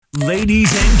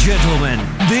Ladies and gentlemen,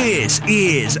 this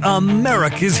is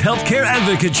America's Healthcare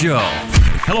Advocate Show.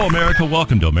 Hello, America.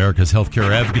 Welcome to America's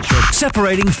Healthcare Advocate Show.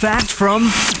 Separating fact from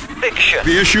fiction.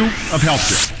 The issue of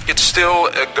healthcare. It's still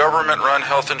a government-run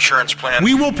health insurance plan.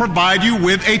 We will provide you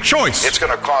with a choice. It's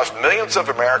going to cost millions of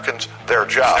Americans their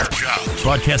jobs.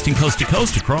 Broadcasting coast to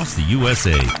coast across the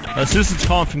USA. Susan's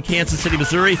calling from Kansas City,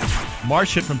 Missouri.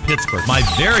 Marcia from Pittsburgh. My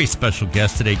very special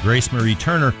guest today, Grace Marie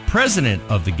Turner, president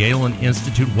of the Galen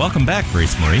Institute. Welcome back,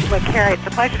 Grace Marie. Well, Carrie, it's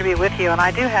a pleasure to be with you, and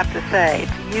I do have to say,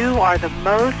 you are the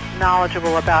most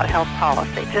knowledgeable about health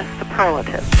policy, just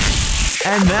superlative.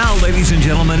 And now, ladies and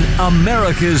gentlemen,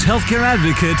 America's Healthcare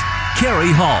Advocate,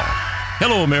 Carrie Hall.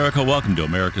 Hello, America. Welcome to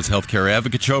America's Healthcare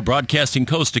Advocate Show, broadcasting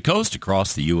coast to coast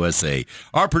across the USA.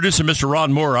 Our producer, Mr.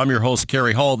 Ron Moore. I'm your host,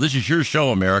 Carrie Hall. This is your show,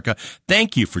 America.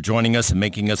 Thank you for joining us and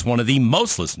making us one of the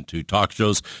most listened to talk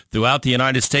shows throughout the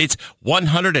United States.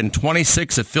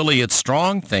 126 affiliates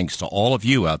strong, thanks to all of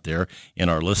you out there in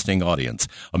our listening audience.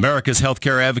 America's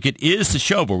Healthcare Advocate is the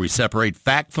show where we separate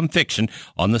fact from fiction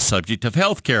on the subject of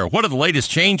healthcare. What are the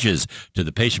latest changes to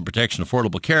the Patient Protection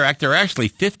Affordable Care Act? There are actually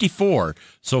 54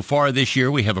 so far this year.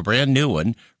 We have a brand new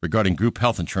one regarding group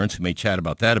health insurance. We may chat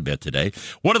about that a bit today.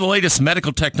 What are the latest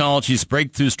medical technologies,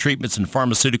 breakthroughs, treatments, and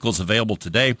pharmaceuticals available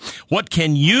today? What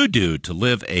can you do to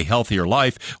live a healthier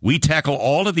life? We tackle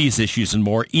all of these issues and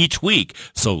more each week.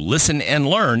 So listen and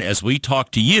learn as we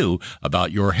talk to you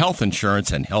about your health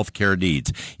insurance and health care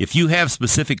needs. If you have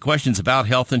specific questions about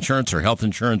health insurance or health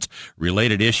insurance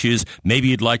related issues, maybe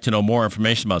you'd like to know more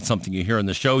information about something you hear in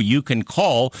the show, you can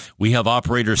call. We have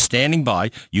operators standing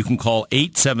by. You can call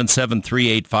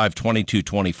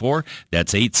 877-385-2224.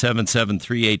 That's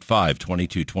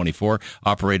 877-385-2224.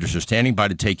 Operators are standing by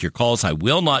to take your calls. I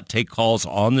will not take calls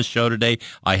on the show today.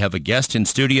 I have a guest in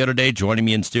studio today. Joining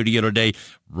me in studio today,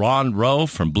 Ron Rowe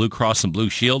from Blue Cross and Blue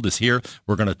Shield is here.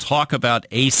 We're going to talk about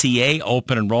ACA,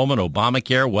 open enrollment,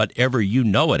 Obamacare, whatever you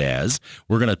know it as.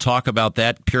 We're going to talk about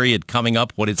that period coming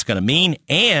up, what it's going to mean,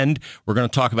 and we're going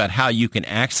to talk about how you can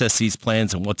access these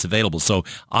plans and what's available. So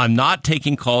I'm not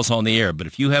taking calls on the air, but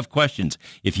if you have questions,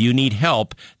 if you need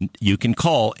help, you can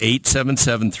call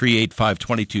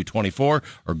 877-385-2224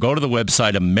 or go to the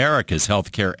website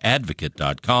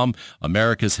americashealthcareadvocate.com,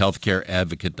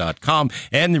 americashealthcareadvocate.com,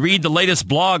 and read the latest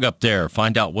blog up there.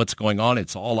 Find out what's going on.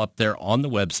 It's all up there on the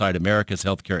website,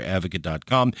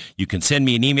 americashealthcareadvocate.com. You can send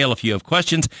me an email if you have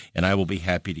questions, and I will be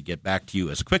happy to get back to you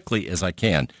as quickly as I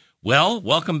can. Well,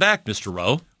 welcome back, Mr.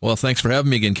 Rowe. Well, thanks for having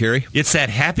me again, Carrie. It's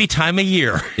that happy time of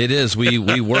year. It is. We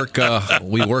work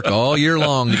all year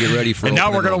long to get ready for. And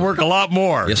now we're going to work a lot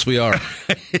more. Yes, we are.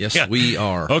 Yes, yeah. We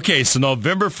are. Okay, so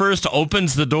November 1st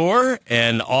opens the door,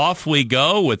 and off we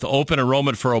go with open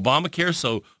enrollment for Obamacare.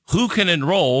 So who can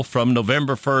enroll from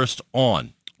November 1st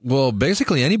on? Well,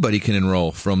 basically anybody can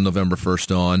enroll from November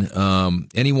 1st on.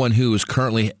 Anyone who is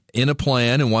currently in a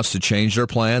plan and wants to change their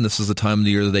plan, this is the time of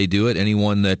the year that they do it.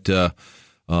 Anyone that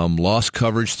lost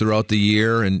coverage throughout the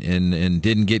year and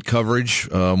didn't get coverage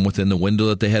within the window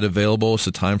that they had available, it's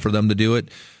the time for them to do it.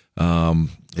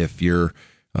 If you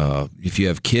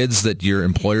have kids that your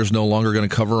employer's no longer going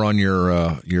to cover on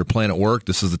your plan at work,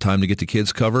 this is the time to get the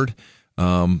kids covered.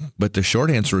 But the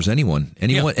short answer is anyone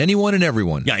and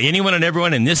everyone. Yeah, anyone and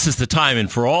everyone, and this is the time.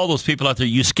 And for all those people out there,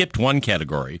 you skipped one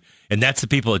category, and that's the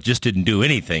people that just didn't do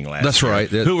anything last year. That's right.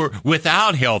 Who were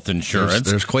without health insurance.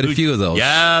 There's quite a few of those.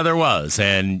 Yeah, there was.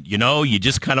 And, you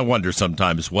just kind of wonder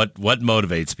sometimes what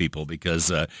motivates people,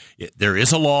 because there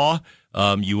is a law.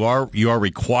 You are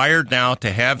required now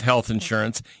to have health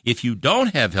insurance. If you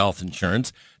don't have health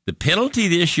insurance, the penalty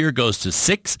this year goes to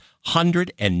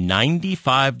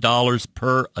 $695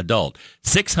 per adult.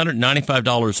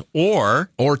 $695 or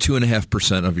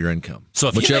 2.5% of your income. So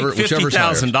if you make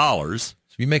 $50,000.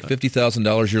 If you make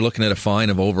 $50,000, you're looking at a fine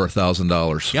of over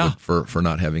 $1,000 for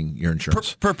not having your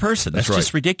insurance. Per person. That's right.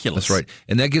 Just ridiculous. That's right.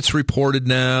 And that gets reported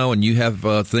now, and you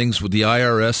have things with the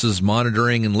IRS is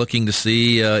monitoring and looking to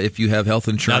see if you have health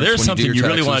insurance. Now, there's something you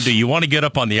really want to do. You want to get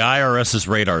up on the IRS's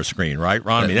radar screen, right,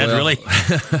 Ron? I mean, that really,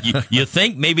 you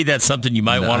think maybe that's something you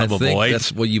might want to avoid?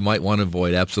 That's what you might want to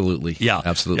avoid, absolutely. Yeah.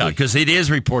 Absolutely. Yeah, because it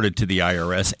is reported to the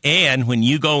IRS, and when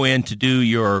you go in to do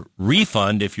your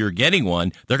refund, if you're getting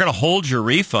one, they're going to hold your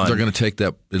refund. They're going to take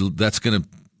that. That's going to,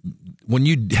 when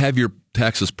you have your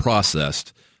taxes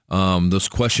processed, those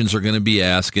questions are going to be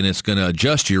asked, and it's going to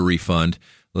adjust your refund.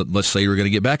 Let's say you're going to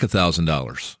get back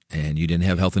 $1,000, and you didn't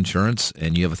have health insurance,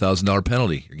 and you have $1,000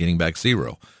 penalty. You're getting back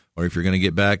 $0. Or if you're going to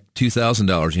get back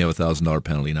 $2,000, you have $1,000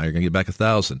 penalty. Now you're going to get back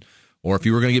 $1,000. Or if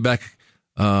you were going to get back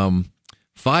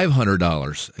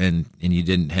 $500 and you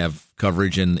didn't have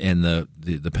coverage and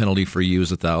the penalty for you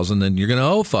is $1,000, then you're going to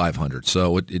owe $500.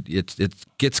 So it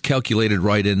gets calculated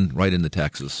right in the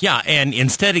taxes. Yeah, and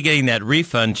instead of getting that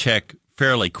refund check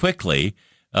fairly quickly,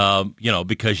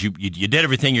 because you did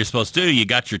everything you're supposed to do, you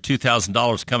got your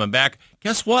 $2,000 coming back.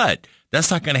 Guess what? That's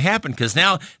not going to happen because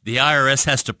now the IRS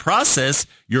has to process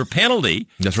your penalty,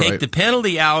 take the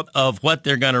penalty out of what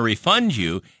they're going to refund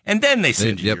you, and then they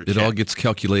send you your check. It all gets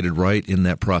calculated right in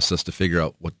that process to figure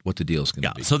out what the deal is going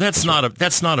to be. So that's not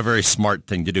a very smart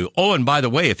thing to do. Oh, and by the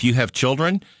way, if you have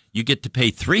children, you get to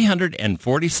pay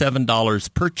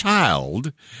 $347 per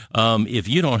child if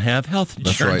you don't have health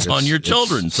insurance on your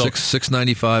children. So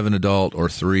 $695 an adult, or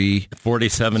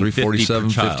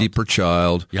 $347.50 per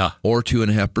child, or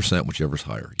 2.5%, whichever's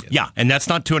higher. Again. Yeah, and that's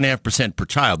not 2.5% per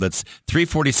child. That's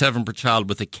 $347 per child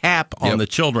with a cap on the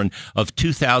children of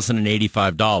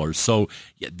 $2,085. So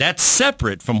that's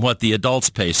separate from what the adults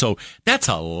pay. So that's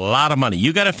a lot of money.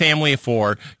 You got a family of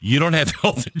 4. You don't have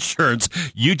health insurance.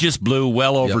 You just blew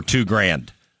well over $2,000.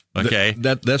 Okay,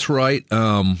 that's right.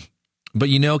 But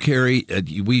Carrie,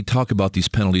 we talk about these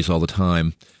penalties all the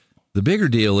time. The bigger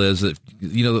deal is that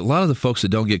a lot of the folks that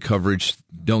don't get coverage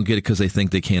don't get it because they think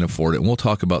they can't afford it. And we'll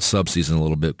talk about subsidies in a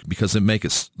little bit because it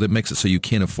makes it so you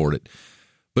can't afford it.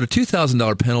 But a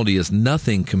 $2,000 penalty is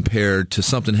nothing compared to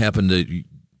something happened to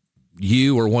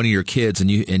you or one of your kids, and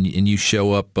you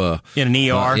show up in an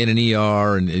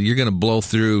ER, and you're going to blow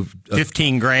through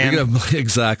 $15,000.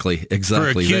 Exactly for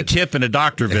a Q-tip and a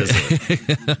doctor visit,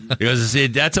 because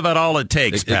that's about all it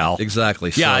takes, pal.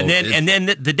 Exactly. Yeah, so and then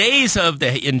the days of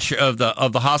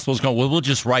the hospitals going, well, we'll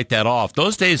just write that off.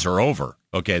 Those days are over.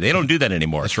 Okay, they don't do that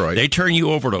anymore. That's right. They turn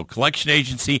you over to a collection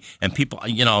agency, and people,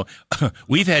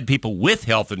 we've had people with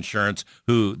health insurance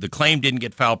who the claim didn't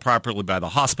get filed properly by the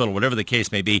hospital, whatever the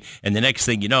case may be, and the next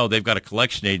thing you know, they've got a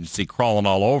collection agency crawling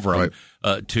all over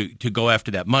them to go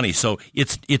after that money. So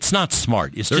it's not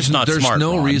smart. It's just not smart. There's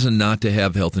no Ron. reason not to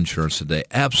have health insurance today.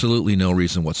 Absolutely no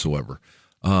reason whatsoever.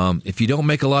 If you don't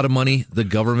make a lot of money, the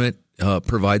government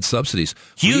provides subsidies.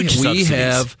 Huge subsidies. We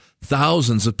have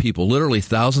thousands of people, literally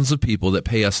thousands of people that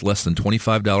pay us less than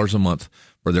 $25 a month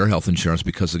for their health insurance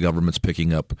because the government's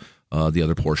picking up the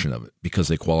other portion of it because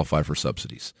they qualify for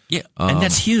subsidies. Yeah, and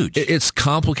that's huge. It's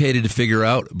complicated to figure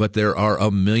out, but there are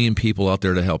a million people out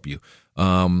there to help you.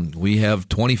 We have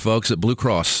 20 folks at Blue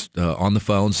Cross on the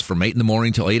phones from 8 in the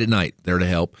morning till 8 at night there to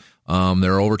help.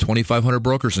 There are over 2,500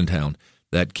 brokers in town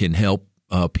that can help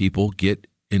people get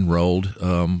enrolled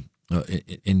and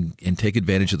take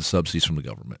advantage of the subsidies from the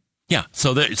government. Yeah,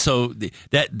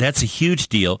 that's a huge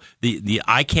deal. The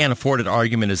I can't afford it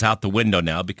argument is out the window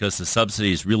now because the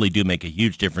subsidies really do make a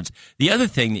huge difference. The other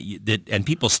thing and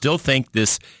people still think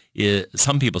this is,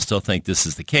 some people still think this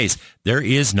is the case. There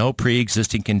is no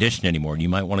pre-existing condition anymore, and you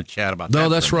might want to chat about that. No,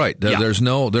 that's right. Yeah. There's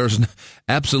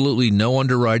absolutely no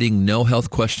underwriting, no health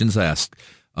questions asked.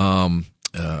 The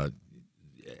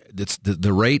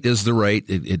rate is the rate.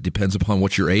 It depends upon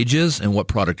what your age is and what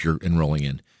product you're enrolling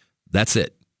in. That's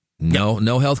it.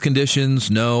 No health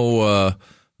conditions, no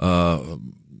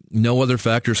other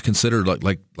factors considered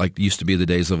like used to be the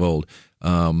days of old.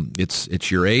 It's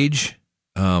your age,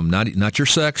 not your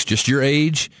sex, just your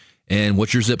age and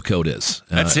what your zip code is.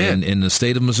 That's it. And in the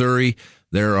state of Missouri,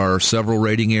 there are several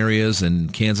rating areas,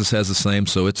 and Kansas has the same.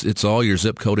 So it's all your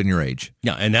zip code and your age.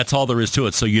 Yeah, and that's all there is to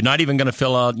it. So you're not even going to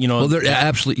fill out, Well, there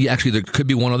actually there could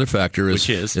be one other factor, which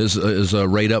is a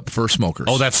rate up for smokers.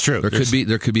 Oh, that's true.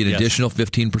 There could be an additional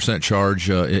 15% charge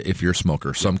if you're a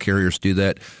smoker. Some carriers do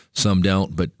that, some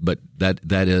don't. But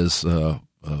that is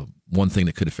one thing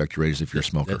that could affect your rates if you're a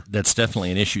smoker. That's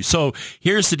definitely an issue. So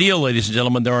here's the deal, ladies and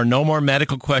gentlemen. There are no more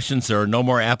medical questions. There are no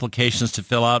more applications to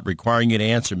fill out requiring you to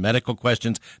answer medical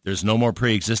questions. There's no more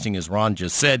pre-existing, as Ron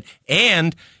just said.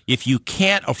 And if you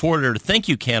can't afford it or think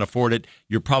you can't afford it,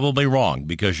 you're probably wrong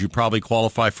because you probably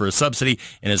qualify for a subsidy.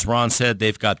 And as Ron said,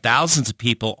 they've got thousands of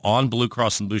people on Blue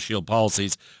Cross and Blue Shield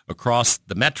policies across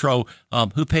the metro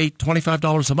who pay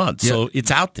 $25 a month. So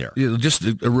it's out there. Just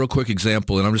a real quick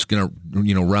example, and I'm just going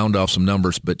to round off some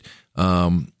numbers, but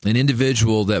an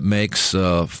individual that makes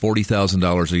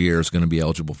 $40,000 a year is going to be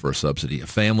eligible for a subsidy. A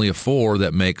family of 4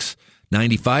 that makes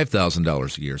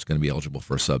 $95,000 a year is going to be eligible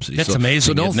for a subsidy. That's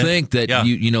amazing. So don't think that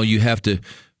you have to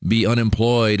be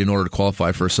unemployed in order to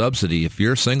qualify for a subsidy. If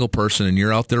you're a single person and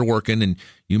you're out there working and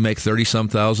you make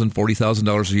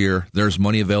 $30,000 a year, there's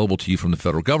money available to you from the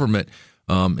federal government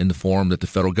in the form that the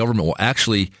federal government will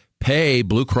actually pay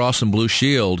Blue Cross and Blue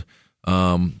Shield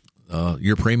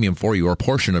your premium for you, or a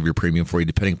portion of your premium for you,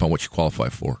 depending upon what you qualify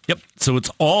for. Yep. So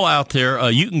it's all out there.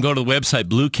 You can go to the website,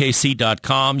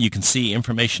 bluekc.com. You can see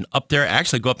information up there.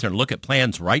 Actually, go up there and look at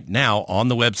plans right now on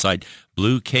the website,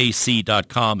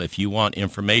 bluekc.com. If you want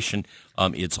information,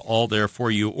 it's all there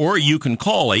for you. Or you can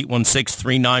call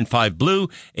 816-395-BLUE,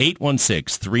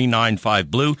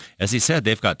 816-395-BLUE. As he said,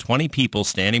 they've got 20 people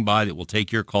standing by that will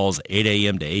take your calls 8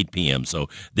 a.m. to 8 p.m. So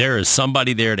there is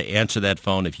somebody there to answer that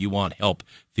phone. If you want help,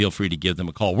 feel free to give them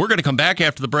a call. We're going to come back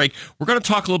after the break. We're going to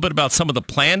talk a little bit about some of the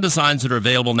plan designs that are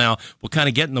available now. We'll kind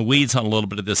of get in the weeds on a little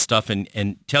bit of this stuff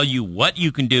and tell you what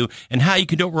you can do and how you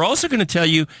can do it. We're also going to tell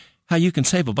you how you can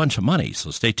save a bunch of money.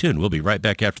 So stay tuned. We'll be right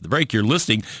back after the break. You're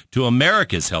listening to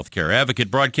America's Healthcare Advocate,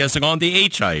 broadcasting on the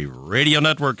HI Radio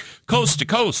Network, coast to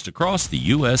coast across the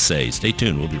USA. Stay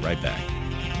tuned. We'll be right back.